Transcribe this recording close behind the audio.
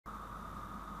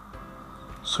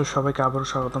So সবাইকে আবারও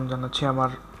স্বাগতম জানাচ্ছি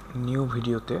আমার নিউ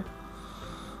ভিডিওতে।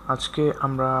 আজকে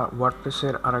আমরা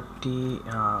ওয়ার্ডপ্রেসের আরেকটি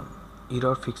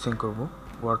এরর ফিক্সিং করব।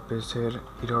 ওয়ার্ডপ্রেসের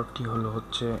এররটি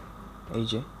হচ্ছে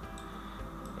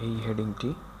এই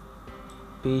হেডিংটি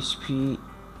php.ini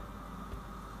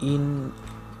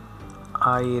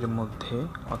এর মধ্যে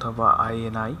অথবা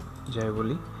ini যাই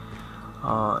বলি,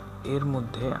 এর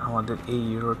মধ্যে আমাদের এই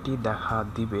এররটি দেখা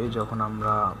দিবে যখন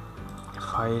আমরা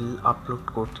ফাইল আপলোড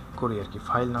করি আর কি।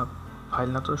 ফাইল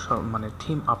না তো মানে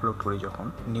থিম আপলোড করি যখন,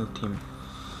 নিউ থিম।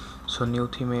 সো নিউ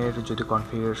থিমের যদি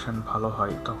কনফিগারেশন ভালো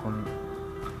হয় তখন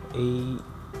এই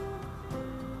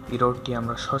এররটি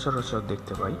আমরা সচরাচর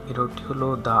দেখতে পাই। এররটি হলো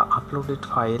the uploaded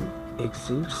file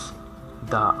exceeds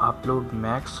the upload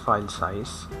max file size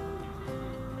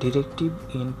directive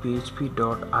in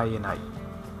php.ini।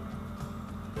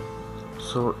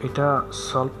 So এটা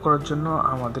সলভ করার জন্য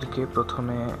আমাদেরকে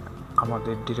প্রথমে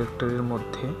আমাদের ডিরেক্টরির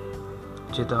মধ্যে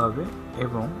যেতে হবে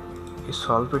এবং এই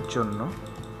সলভের জন্য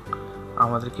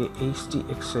আমাদেরকে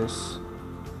htaccess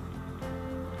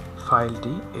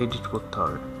ফাইলটি এডিট করতে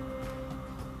হবে।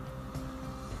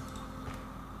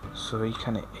 সো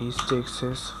এইখানে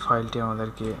htaccess ফাইলটি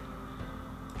আমাদেরকে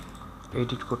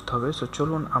এডিট করতে হবে। সো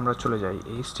চলুন আমরা চলে যাই।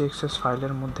 htaccess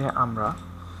ফাইলের মধ্যে আমরা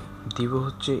দিব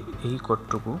হচ্ছে এই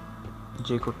কোডটুকু,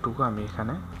 যে কোডটুকু আমি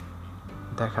এখানে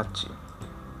দেখাচ্ছি।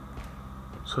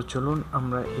 সো চলুন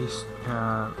আমরা এই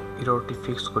এররটি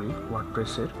ফিক্স করি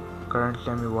ওয়ার্ডপ্রেসের। কারেন্টলি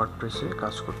আমি ওয়ার্ডপ্রেসে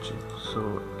কাজ করছি। সো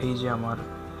এই যে আমার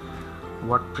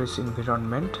ওয়ার্ডপ্রেস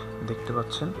এনভায়রনমেন্ট দেখতে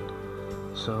পাচ্ছেন।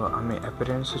 সো আমি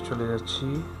অ্যাপিয়ারেন্সে চলে যাচ্ছি,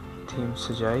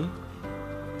 থিমসে যাই।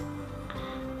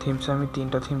 থিমসে আমি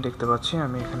 3টা থিম দেখতে পাচ্ছি।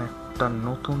 আমি এখানে একটা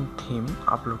নতুন থিম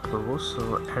আপলোড করব। So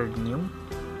add new.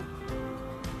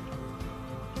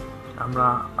 আমরা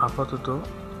আপাতত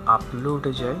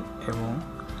আপলোডে যাই এবং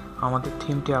আমাদের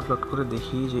থিমটি আপলোড করে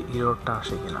দেখি যে এররটা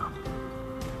আসে কিনা।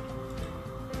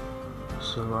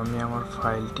 সো আমি আমার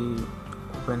ফাইলটি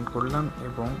ওপেন করলাম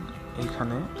এবং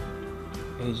এইখানে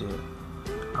এই যে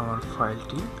আমার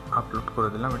ফাইলটি আপলোড করে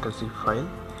দিলাম। এটা জিপ ফাইল।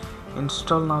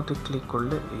 ইনস্টল নাওতে ক্লিক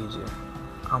করলে এই যে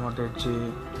আমাদের যে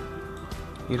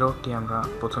এররটি আমরা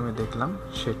প্রথমে দেখলাম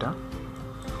সেটা।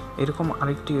 এরকম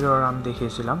আরেকটি এরর আমি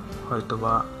দেখিয়েছিলাম,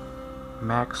 হয়তোবা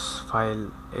max file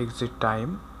exit time.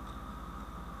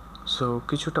 So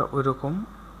কিছুটা ওই রকম,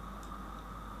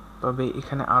 তবে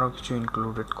এখানে আরও কিছু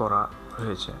ইনক্লুডেড করা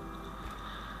হয়েছে।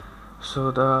 So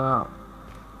the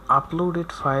uploaded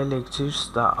file exists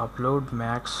the upload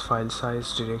max file size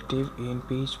directive in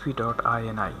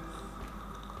php.ini।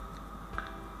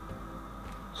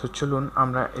 So চলুন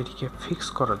আমরা এটিকে ফিক্স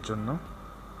করার জন্য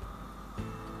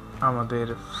আমাদের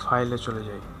ফাইলে চলে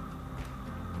যাই।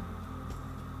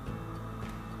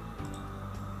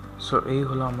 সো এই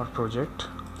হলো আমার প্রজেক্ট,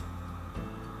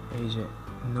 এই যে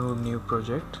নিউ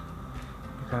প্রজেক্ট,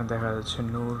 এখানে দেখা যাচ্ছে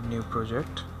নিউ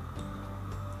প্রজেক্ট।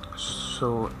 সো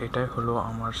এটাই হলো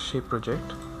আমার সেই প্রজেক্ট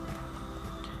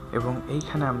এবং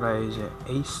এইখানে আমরা এই যে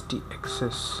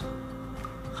htaccess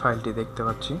ফাইলটি দেখতে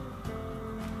পাচ্ছি।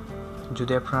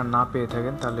 যদি আপনারা না পেয়ে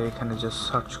থাকেন তাহলে এখানে জাস্ট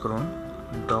সার্চ করুন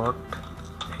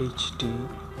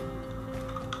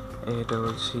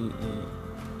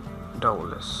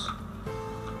 .htaccess,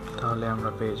 তাহলে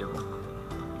আমরা পেয়ে যাব।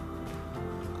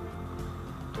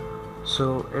 সো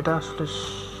এটা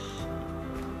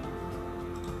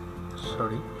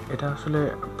আসলে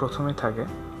প্রথমে থাকে।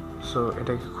 সো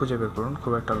এটাকে খুঁজে বের করুন,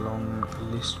 খুব একটা লং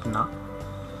লিস্ট না।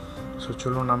 সো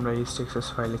চলুন আমরা htaccess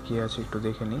ফাইলে কি আছে একটু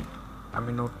দেখে নিই।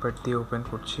 আমি নোটপ্যাড দিয়ে ওপেন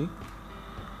করছি।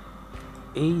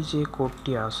 এই যে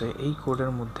কোডটি আছে এই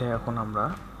কোডের মধ্যে এখন আমরা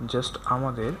জাস্ট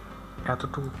আমাদের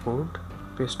এতটুকু কোড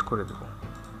পেস্ট করে দেব।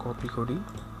 কপি করি।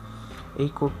 এই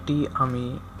কোডটি আমি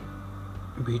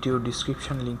ভিডিও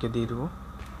ডিসক্রিপশন লিঙ্কে দিয়ে দেবো।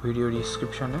 ভিডিও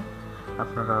ডিসক্রিপশানে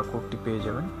আপনারা কোডটি পেয়ে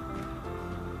যাবেন।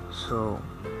 সো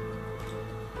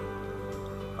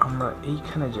আমরা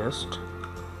এইখানে জাস্ট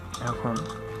এখন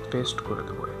পেস্ট করে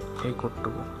দেবো এই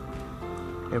কোডটুকু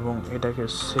এবং এটাকে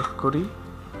সেভ করি,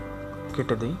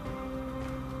 কেটে দেই,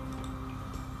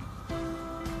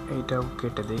 এইটাও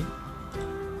কেটে দেই।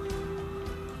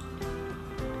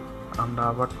 আমরা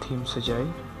আবার থিমসে যাই,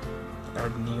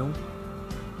 অ্যাড নিউ,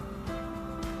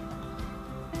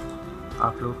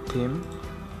 আপলোড থিম।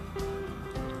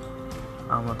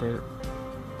 আমাদের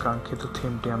কাঙ্ক্ষিত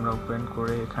থিমটি আমরা ওপেন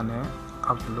করে এখানে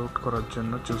আপলোড করার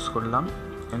জন্য চুজ করলাম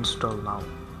ইনস্টল নাও।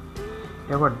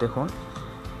 এবার দেখুন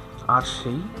আর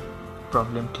সেই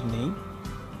প্রবলেমটি নেই।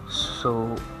 সো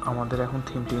আমাদের এখন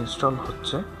থিমটি ইনস্টল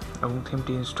হচ্ছে এবং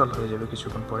থিমটি ইনস্টল হয়ে যাবে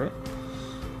কিছুক্ষণ পরে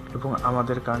এবং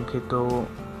আমাদের কাঙ্ক্ষিত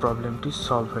প্রবলেমটি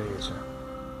সলভ হয়ে গেছে।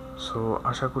 সো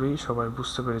আশা করি সবাই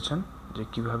বুঝতে পেরেছেন যে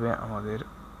কিভাবে আমাদের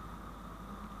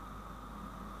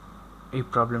এই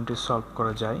প্রবলেমটি সলভ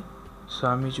করা যায়। সো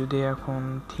আমি যদি এখন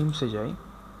থিমসে যাই,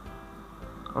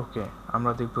 ওকে,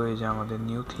 আমরা দেখব এই যে আমাদের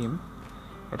নিউ থিম,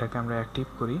 এটাকে আমরা অ্যাক্টিভ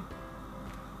করি।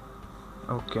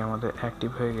 ওকে, আমাদের অ্যাক্টিভ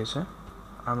হয়ে গেছে।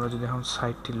 আমরা যদি এখন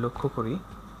সাইটটি লক্ষ্য করি,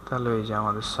 তাহলে এই যে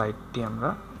আমাদের সাইটটি আমরা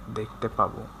দেখতে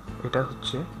পাবো। এটা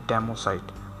হচ্ছে ডেমো সাইট,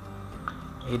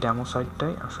 এই ডেমো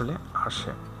সাইটটাই আসলে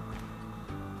আসে।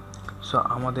 সো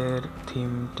আমাদের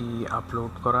থিমটি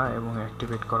আপলোড করা এবং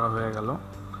অ্যাক্টিভেট করা হয়ে গেল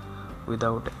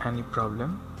উইদাউট এনি প্রবলেম।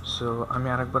 সো আমি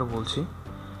আরেকবার বলছি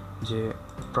যে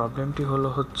প্রবলেমটি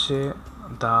হচ্ছে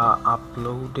the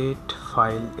uploaded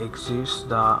file exceeds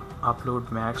the upload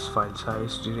max file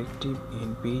size directive in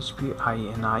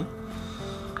php.ini।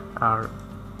 R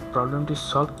প্রবলেমটি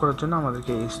solve করার জন্য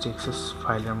আমাদেরকে htaccess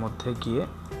ফাইলের মধ্যে গিয়ে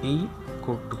এই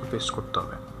কোডটুকু পেস্ট করতে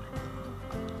হবে।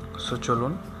 সো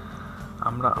চলুন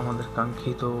আমরা আমাদের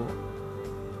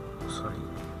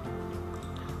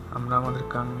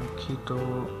কাঙ্ক্ষিত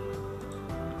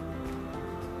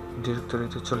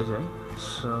ডিরেক্টরিতে চলে যাই।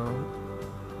 So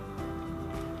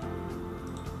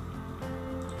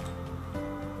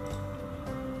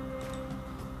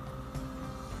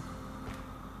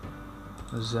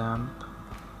Xampp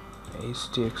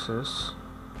htaccess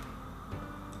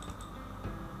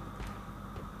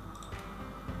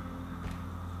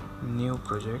new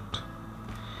project,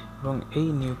 এবং এই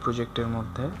নিউ প্রজেক্টের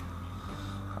মধ্যে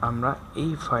আমরা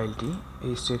এই ফাইলটি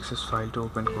htaccess ফাইলটি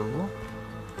ওপেন করব,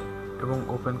 এবং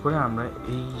ওপেন করে আমরা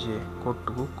এই যে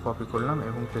কোডটুকু কপি করলাম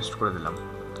এবং পেস্ট করে দিলাম।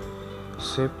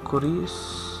 সেভ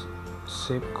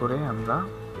করে আমরা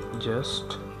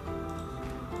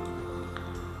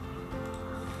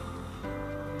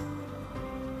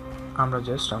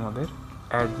জাস্ট আমাদের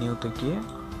অ্যাড নিউতে গিয়ে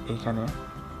এইখানে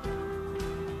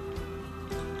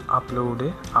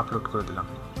আপলোড করে দিলাম।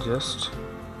 Just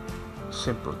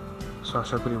simple. সো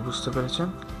আশা করি বুঝতে পেরেছেন।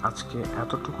 আজকে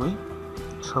এতটুকুই।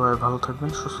 সবাই ভালো থাকবেন,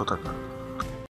 সুস্থ থাকবেন।